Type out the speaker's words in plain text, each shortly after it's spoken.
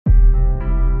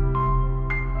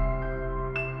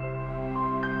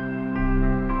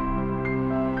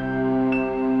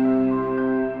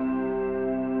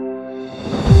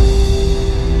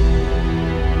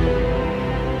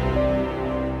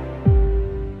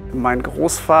Mein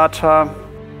Großvater,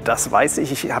 das weiß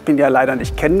ich habe ihn ja leider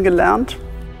nicht kennengelernt.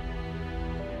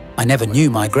 I never knew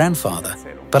my grandfather,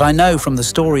 but I know from the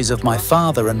stories of my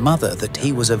father and mother that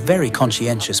he was a very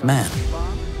conscientious man.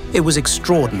 It was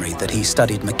extraordinary that he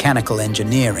studied mechanical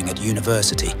engineering at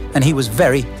university, and he was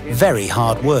very, very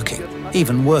hard-working,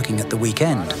 even working at the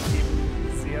weekend.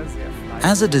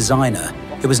 As a designer,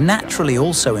 it was naturally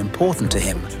also important to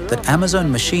him that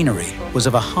Amazon machinery was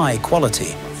of a high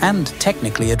quality and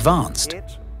technically advanced.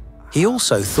 He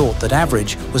also thought that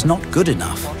average was not good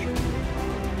enough.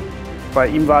 Bei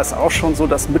ihm war es auch schon so,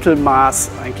 dass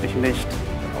Mittelmaß eigentlich nicht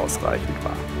ausreichend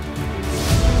war.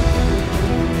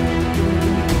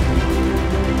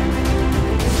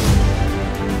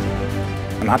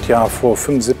 Man hat ja vor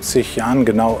 75 Jahren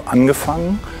genau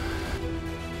angefangen.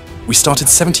 We started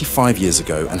 75 years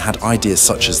ago and had ideas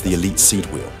such as the Elite seed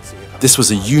wheel. This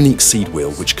was a unique seed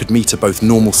wheel which could meter both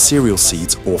normal cereal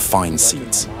seeds or fine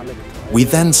seeds. We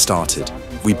then started.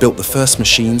 We built the first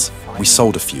machines, we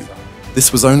sold a few.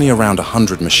 This was only around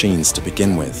 100 machines to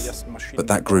begin with, but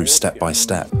that grew step by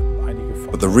step.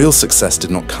 But the real success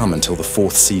did not come until the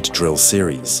fourth seed drill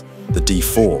series, the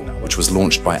D4, which was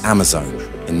launched by Amazon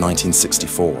in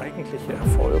 1964.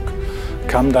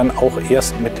 Kam dann auch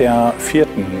erst mit der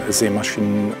vierten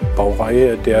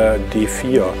Sämaschinenbaureihe, der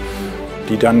D4,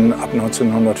 die dann ab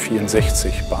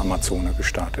 1964 bei Amazon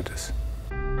gestartet ist.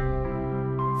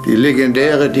 Die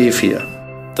legendäre D4.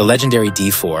 The legendary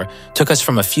D4 took us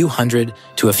from a few hundred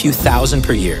to a few thousand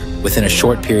per year within a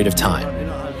short period of time,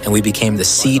 and we became the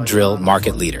seed drill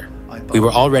market leader. We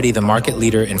were already the market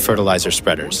leader in fertilizer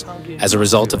spreaders as a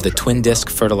result of the twin disc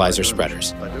fertilizer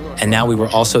spreaders, and now we were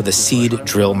also the seed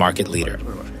drill market leader.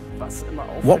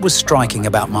 What was striking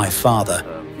about my father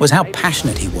was how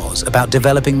passionate he was about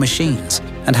developing machines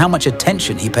and how much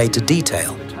attention he paid to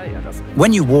detail.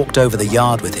 When you walked over the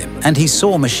yard with him and he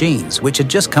saw machines which had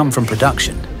just come from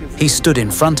production, he stood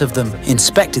in front of them,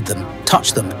 inspected them,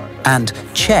 touched them, and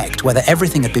checked whether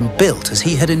everything had been built as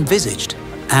he had envisaged.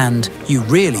 And you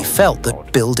really felt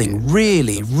that building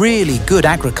really, really good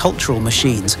agricultural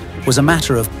machines was a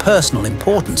matter of personal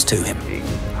importance to him.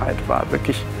 War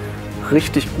wirklich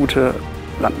richtig gute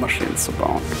Landmaschinen zu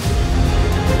bauen.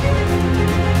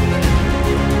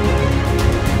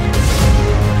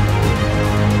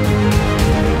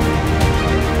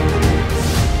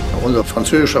 Unser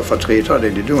französischer Vertreter,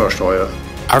 der die Düngersteuer.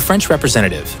 Our French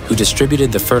representative, who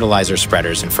distributed the fertilizer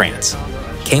spreaders in France,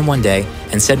 came one day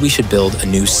and said we should build a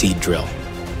new seed drill.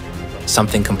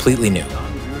 Something completely new.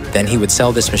 Then he would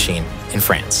sell this machine in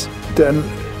France. Dann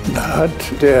hat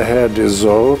der Herr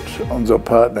Desort, unser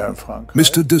Partner in Frankreich,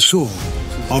 Mr. Desort,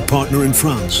 our partner in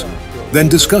France, then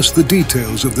discussed the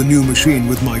details of the new machine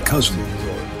with my cousin.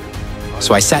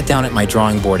 So I sat down at my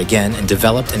drawing board again and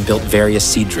developed and built various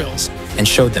seed drills and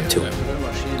showed them to him,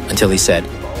 until he said,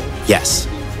 yes,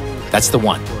 that's the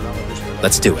one.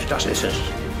 Let's do it. Das ist es.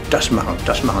 Das machen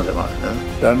Sie mal. Ne?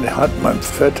 Dann hat mein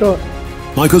Vetter.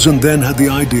 My cousin then had the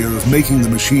idea of making the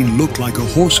machine look like a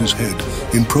horse's head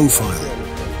in profile.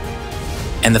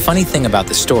 And the funny thing about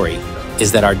the story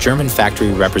is that our German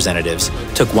factory representatives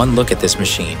took one look at this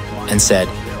machine and said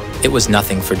it was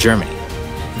nothing for Germany.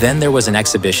 Then there was an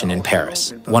exhibition in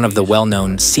Paris, one of the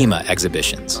well-known SEMA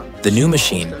exhibitions. The new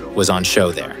machine was on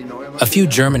show there. A few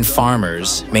German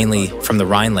farmers, mainly from the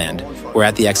Rhineland, were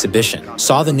at the exhibition,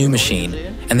 saw the new machine,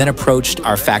 and then approached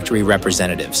our factory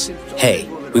representatives. Hey,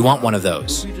 we want one of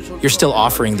those. You're still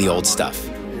offering the old stuff.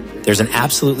 There's an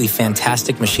absolutely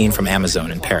fantastic machine from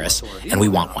Amazon in Paris, and we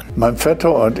want one. Mein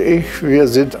Vetter und ich, wir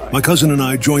sind. My cousin and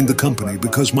I joined the company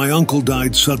because my uncle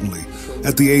died suddenly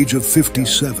at the age of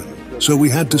 57. So we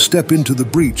had to step into the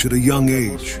breach at a young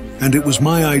age, and it was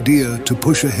my idea to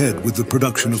push ahead with the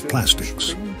production of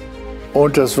plastics.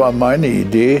 Und das war meine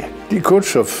Idee, die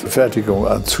Kunststofffertigung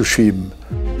anzuschieben.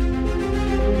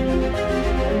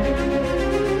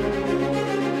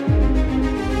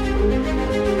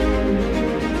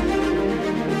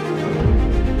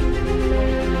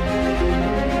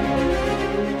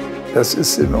 Das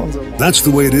ist in unserem. That's the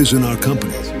way it is in our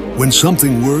company. When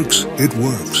something works, it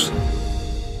works.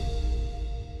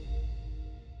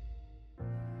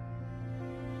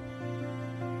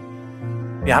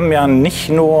 Wir haben ja nicht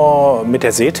nur mit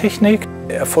der Seetechnik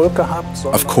Erfolg gehabt.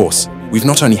 Of course, we've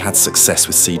not only had success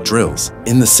with seed drills.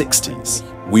 In the 60s,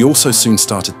 we also soon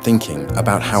started thinking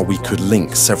about how we could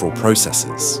link several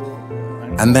processes.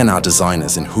 And then our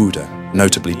designers in Hude,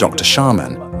 notably Dr.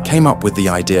 Sharman, came up with the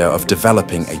idea of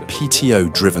developing a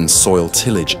PTO-driven soil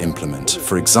tillage implement,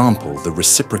 for example, the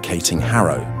reciprocating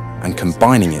harrow, and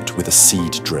combining it with a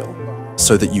seed drill,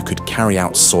 so that you could carry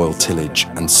out soil tillage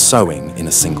and sowing in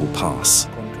a single pass.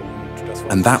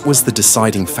 And that was the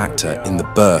deciding factor in the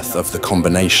birth of the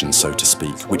combination, so to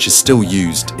speak, which is still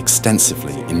used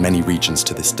extensively in many regions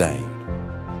to this day.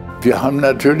 Wir haben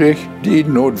natürlich die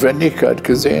Notwendigkeit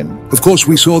gesehen. Of course,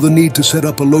 we saw the need to set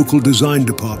up a local design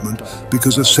department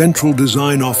because a central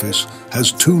design office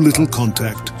has too little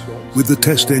contact with the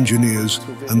test engineers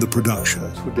and the production.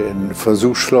 Zu den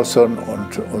Versuchsschlossern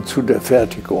und zu der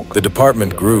Fertigung. The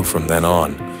department grew from then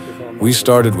on. We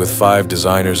started with 5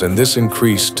 designers and this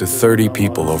increased to 30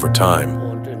 people over time.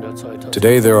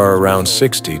 Today there are around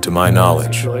 60 to my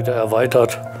knowledge. Leute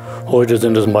erweitert. Heute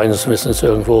sind es meines Wissens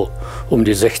irgendwo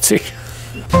die 60.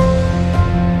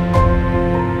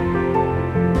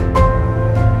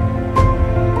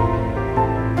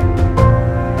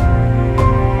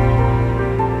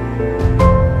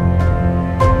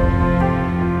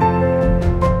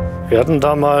 Wir hatten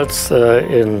damals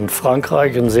in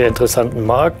Frankreich einen sehr interessanten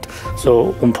Markt,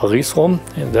 so Paris rum,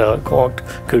 in der Grande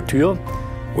Culture.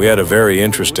 We had a very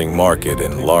interesting market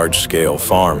in large-scale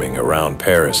farming around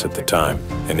Paris at the time.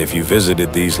 And if you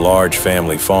visited these large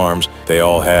family farms, they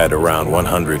all had around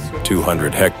 100,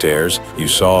 200 hectares. You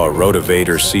saw a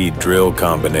rotavator seed drill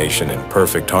combination in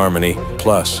perfect harmony,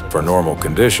 plus, for normal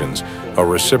conditions, a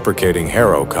reciprocating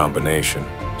harrow combination.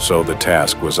 So the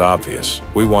task was obvious.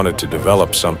 We wanted to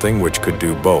develop something which could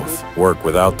do both, work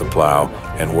without the plow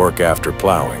and work after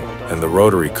plowing. And the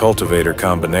rotary cultivator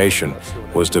combination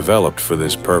was developed for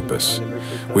this purpose.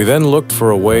 We then looked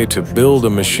for a way to build a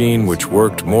machine which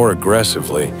worked more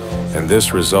aggressively, and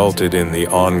this resulted in the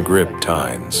on-grip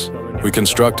tines. We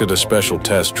constructed a special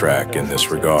test track in this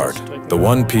regard. The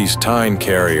one-piece tine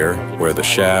carrier, where the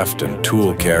shaft and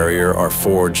tool carrier are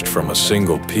forged from a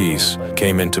single piece,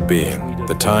 came into being.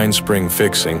 The tine spring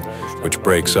fixing, which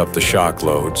breaks up the shock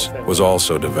loads, was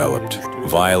also developed.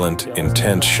 Violent,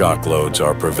 intense shock loads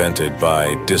are prevented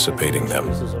by dissipating them.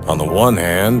 On the one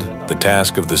hand, the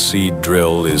task of the seed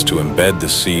drill is to embed the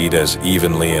seed as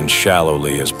evenly and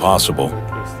shallowly as possible.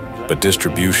 But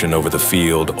distribution over the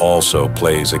field also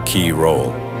plays a key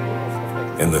role.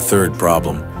 And the third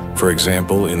problem, for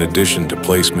example, in addition to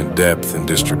placement depth and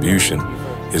distribution,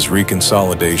 is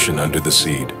reconsolidation under the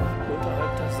seed.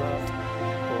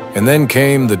 And then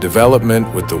came the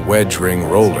development with the wedge ring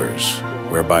rollers,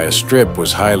 whereby a strip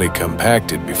was highly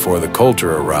compacted before the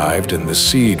coulter arrived and the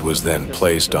seed was then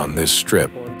placed on this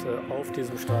strip.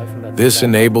 This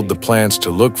enabled the plants to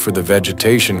look for the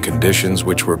vegetation conditions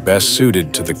which were best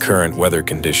suited to the current weather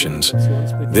conditions.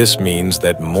 This means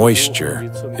that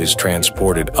moisture is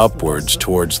transported upwards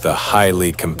towards the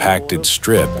highly compacted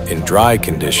strip in dry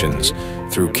conditions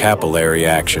through capillary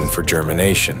action for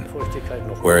germination.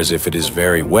 Whereas if it is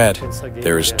very wet,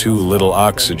 there is too little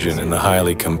oxygen in the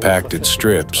highly compacted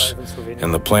strips,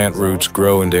 and the plant roots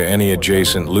grow into any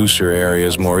adjacent looser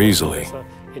areas more easily.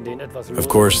 Of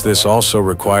course, this also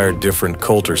required different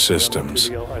coulter systems.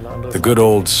 The good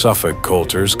old Suffolk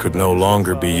coulters could no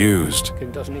longer be used.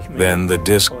 Then the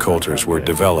disc coulters were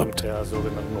developed.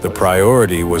 The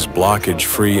priority was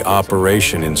blockage-free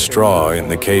operation in straw in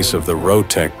the case of the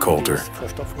Rotec coulter.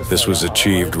 This was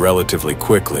achieved relatively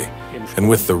quickly. And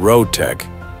with the Rotec,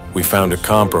 we found a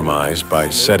compromise by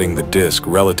setting the disc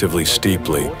relatively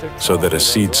steeply so that a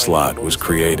seed slot was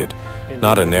created.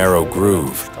 Not a narrow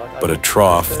groove, but a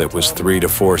trough that was 3 to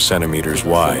 4 centimeters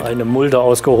wide. Eine Mulde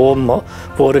ausgehoben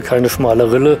wurde, keine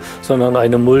schmale Rille, sondern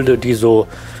eine Mulde, die so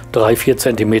 3-4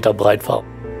 Zentimeter breit war.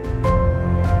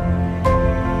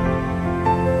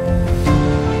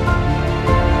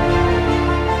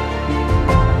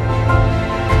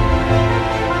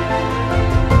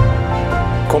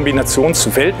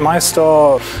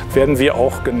 Kombinationsweltmeister werden wir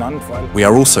auch genannt, weil We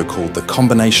are also called the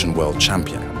Combination World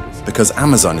Champion, because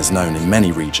Amazon is known in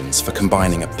many regions for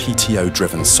combining a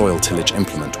PTO-driven soil tillage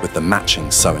implement with the matching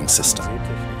sowing system.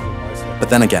 But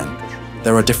then again,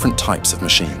 there are different types of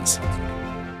machines.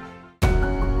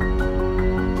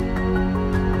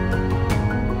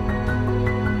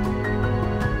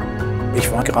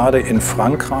 ich war gerade in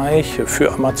Frankreich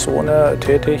für Amazon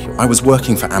tätig. I was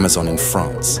working for Amazon in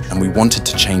France, and we wanted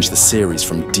to change the series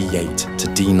from D8 to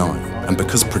D9. And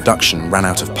because production ran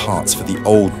out of parts for the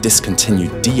old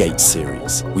discontinued D8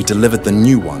 series, we delivered the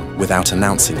new one without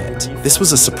announcing it. This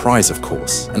was a surprise, of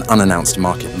course, an unannounced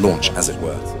market launch, as it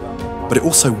were. But it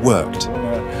also worked.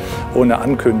 Ohne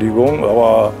Ankündigung,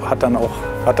 aber hat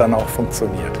dann auch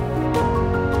funktioniert.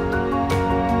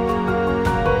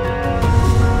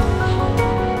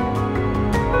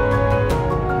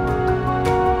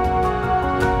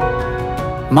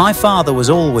 My father was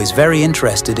always very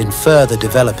interested in further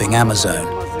developing Amazon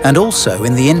and also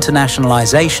in the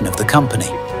internationalization of the company.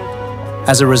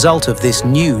 As a result of this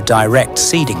new direct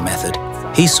seeding method,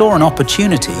 he saw an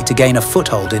opportunity to gain a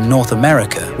foothold in North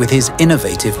America with his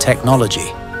innovative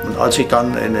technology. Und als ich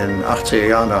dann in den 80er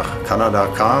Jahren nach Kanada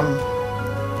kam,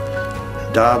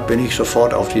 da bin ich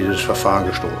sofort auf dieses Verfahren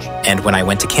gestoßen. And when I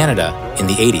went to Canada in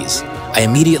the 80s, I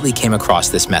immediately came across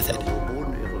this method.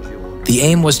 The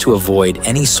aim was to avoid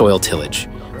any soil tillage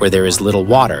where there is little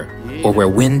water or where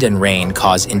wind and rain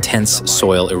cause intense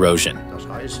soil erosion.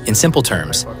 In simple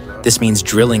terms, this means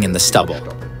drilling in the stubble.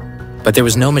 But there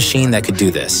was no machine that could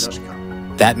do this.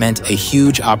 That meant a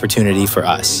huge opportunity for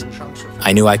us.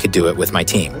 I knew I could do it with my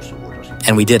team.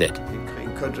 And we did it.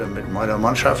 Mit meiner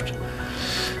Mannschaft.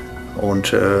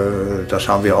 Und das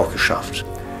haben wir auch geschafft.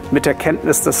 Mit der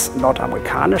Kenntnis des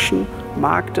nordamerikanischen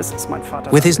Marktes ist mein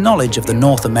Vater... With his knowledge of the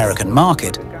North American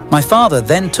market, my father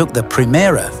then took the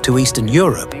Primera to Eastern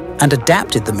Europe and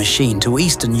adapted the machine to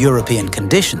Eastern European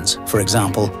conditions, for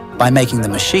example, by making the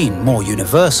machine more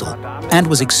universal, and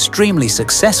was extremely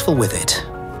successful with it.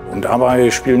 Und dabei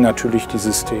spielen natürlich die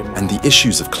Systeme. And the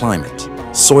issues of climate,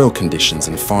 soil conditions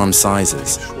and farm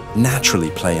sizes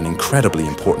naturally play an incredibly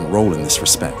important role in this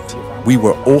respect. We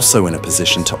were also in a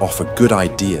position to offer good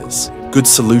ideas, good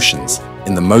solutions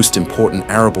in the most important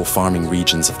arable farming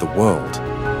regions of the world.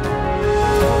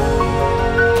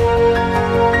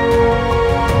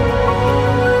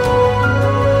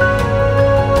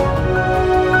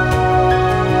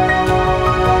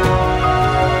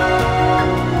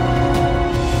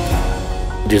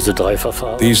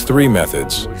 These three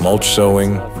methods, mulch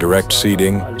sowing, direct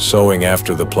seeding, sowing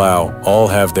after the plow, all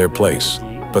have their place.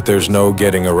 But there's no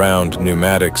getting around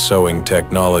pneumatic sowing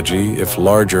technology if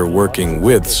larger working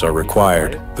widths are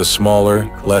required. The smaller,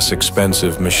 less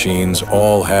expensive machines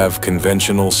all have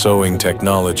conventional sowing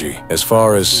technology. As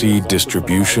far as seed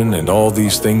distribution and all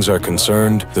these things are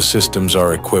concerned, the systems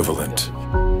are equivalent.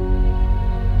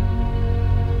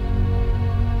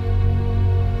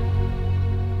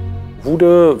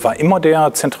 Hude war immer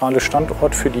der zentrale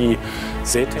Standort für die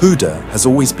Sätechnik. Hude has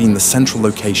always been the central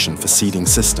location for seeding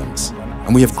systems,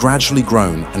 and we have gradually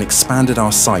grown and expanded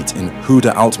our site in Hude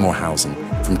Altmoorhausen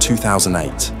from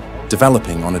 2008,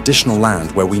 developing on additional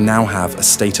land where we now have a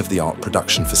state-of-the-art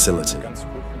production facility.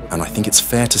 And I think it's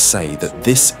fair to say that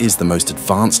this is the most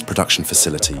advanced production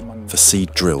facility for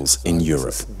seed drills in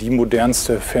Europe. Die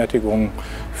modernste Fertigung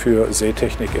für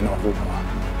Sätechnik in Europa.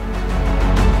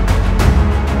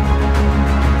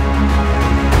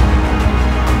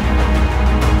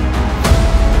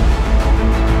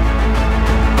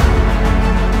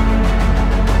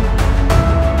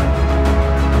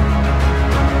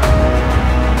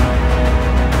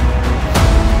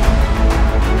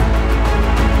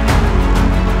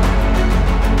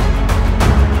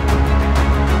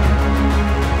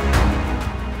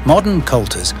 Modern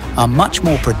coulters are much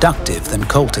more productive than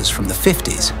coulters from the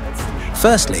 50s.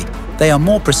 Firstly, they are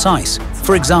more precise.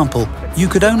 For example, you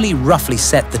could only roughly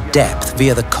set the depth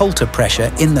via the coulter pressure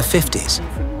in the 50s.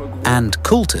 And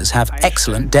coulters have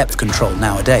excellent depth control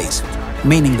nowadays,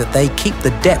 meaning that they keep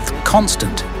the depth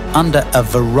constant under a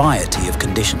variety of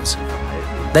conditions.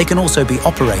 They can also be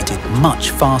operated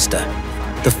much faster.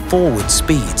 The forward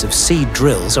speeds of seed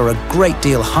drills are a great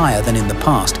deal higher than in the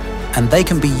past, and they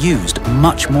can be used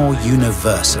much more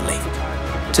universally.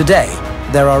 Today,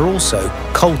 there are also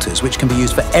coulters which can be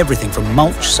used for everything from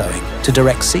mulch sowing to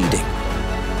direct seeding.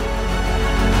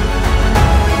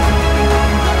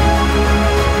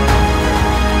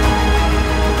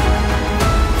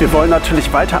 Wir wollen natürlich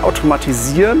weiter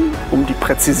automatisieren, die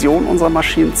Präzision unserer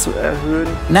Maschinen zu erhöhen.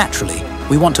 Naturally,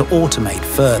 we want to automate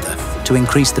further to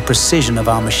increase the precision of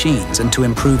our machines and to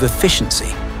improve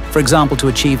efficiency. For example, to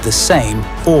achieve the same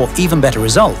or even better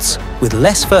results with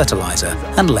less fertilizer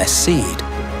and less seed.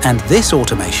 And this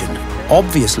automation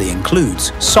obviously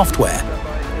includes software.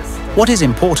 What is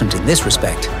important in this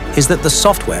respect is that the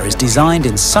software is designed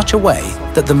in such a way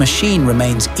that the machine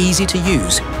remains easy to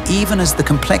use even as the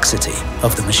complexity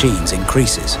of the machines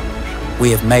increases.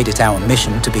 We have made it our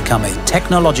mission to become a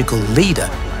technological leader,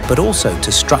 but also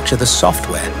to structure the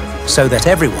software so that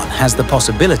everyone has the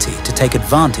possibility to take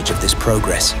advantage of this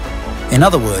progress. In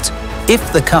other words,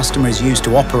 if the customer is used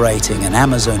to operating an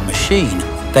Amazon machine,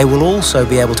 they will also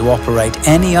be able to operate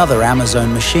any other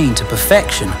Amazon machine to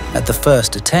perfection at the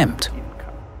first attempt.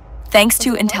 Thanks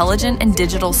to intelligent and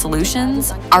digital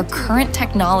solutions, our current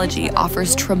technology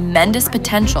offers tremendous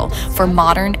potential for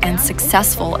modern and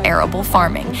successful arable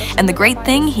farming. And the great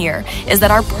thing here is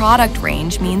that our product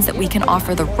range means that we can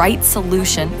offer the right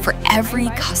solution for every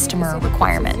customer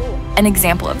requirement. An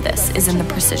example of this is in the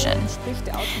precision.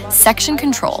 Section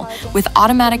control with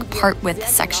automatic part width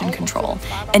section control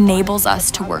enables us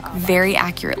to work very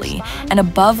accurately and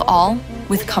above all,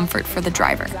 with comfort for the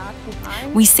driver.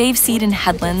 We save seed in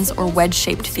headlands or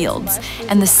wedge-shaped fields,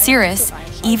 and the Cirrus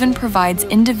even provides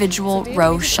individual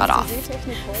row shutoff.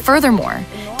 Furthermore,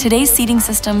 today's seating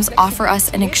systems offer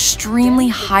us an extremely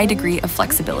high degree of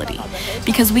flexibility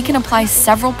because we can apply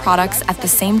several products at the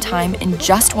same time in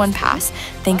just one pass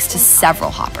thanks to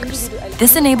several hoppers.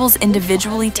 This enables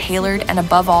individually tailored and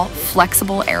above all,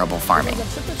 flexible arable farming.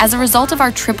 As a result of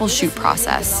our triple shoot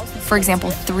process, for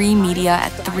example, 3 media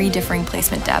at 3 differing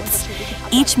placement depths,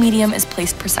 each medium is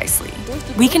placed precisely.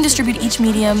 We can distribute each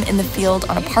medium in the field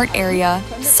on a part area,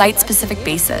 site-specific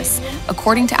basis,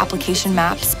 according to application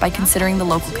maps by considering the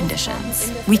local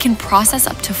conditions. We can process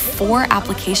up to 4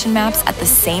 application maps at the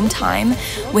same time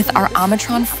with our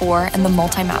Omitron 4 and the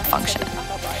multi-map function.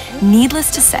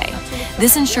 Needless to say,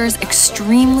 this ensures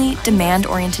extremely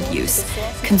demand-oriented use,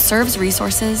 conserves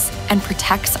resources, and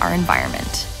protects our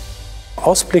environment.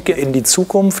 Ausblicke in die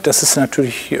Zukunft, das ist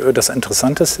natürlich das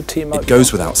interessanteste Thema. It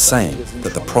goes without saying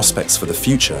that the prospects for the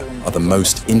future are the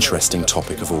most interesting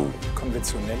topic of all.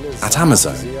 At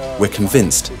Amazon, we're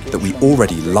convinced that we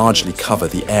already largely cover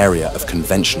the area of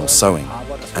conventional sowing,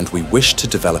 and we wish to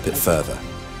develop it further.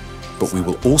 But we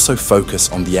will also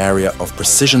focus on the area of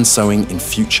precision sowing in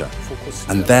future,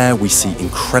 and there we see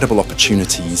incredible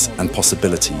opportunities and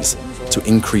possibilities to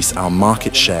increase our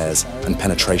market shares and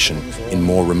penetration in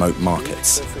more remote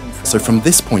markets. So from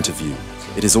this point of view,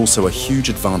 it is also a huge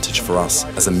advantage for us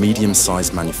as a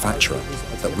medium-sized manufacturer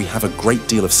that we have a great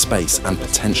deal of space and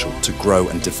potential to grow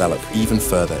and develop even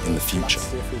further in the future.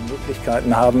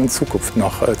 Möglichkeiten haben, in Zukunft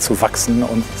noch zu wachsen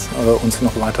und uns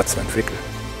noch weiterzuentwickeln.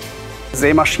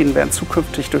 Sämaschinen werden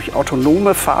zukünftig durch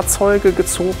autonome Fahrzeuge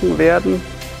gezogen werden.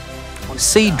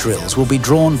 Seed drills will be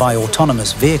drawn by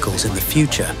autonomous vehicles in the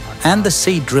future, and the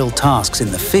seed drill tasks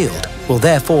in the field will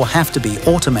therefore have to be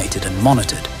automated and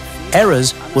monitored.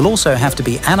 Errors will also have to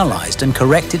be analysed and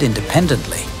corrected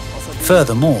independently.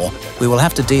 Furthermore, we will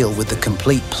have to deal with the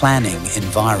complete planning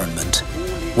environment.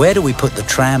 Where do we put the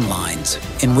tram lines?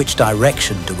 In which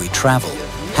direction do we travel?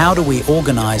 How do we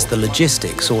organise the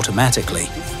logistics automatically?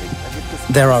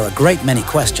 There are a great many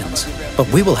questions,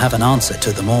 but we will have an answer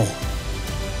to them all.